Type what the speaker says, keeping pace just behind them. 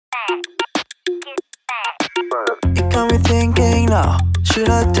It got me thinking now, should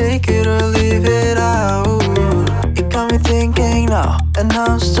I take it or leave it out? It got me thinking now, and now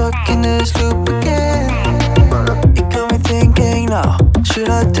I'm stuck in this loop again. It got me thinking now, should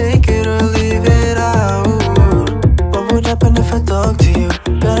I take it or leave it out? What would happen if I talk to you?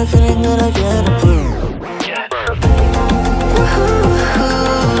 Got a feeling that I get a clue.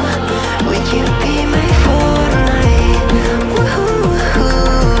 Would you be my Fortnite?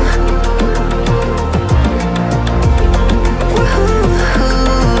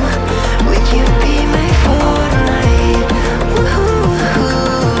 Would you be my Fortnite?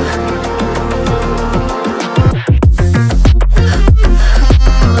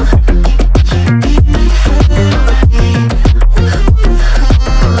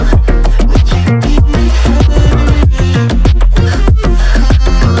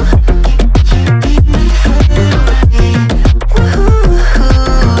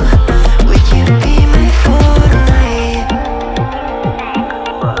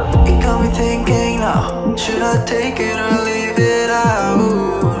 Should I take it or leave it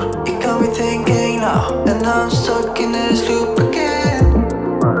out? It got me thinking now, and now I'm stuck in this loop again.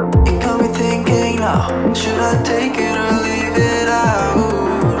 It got me thinking now, should I take it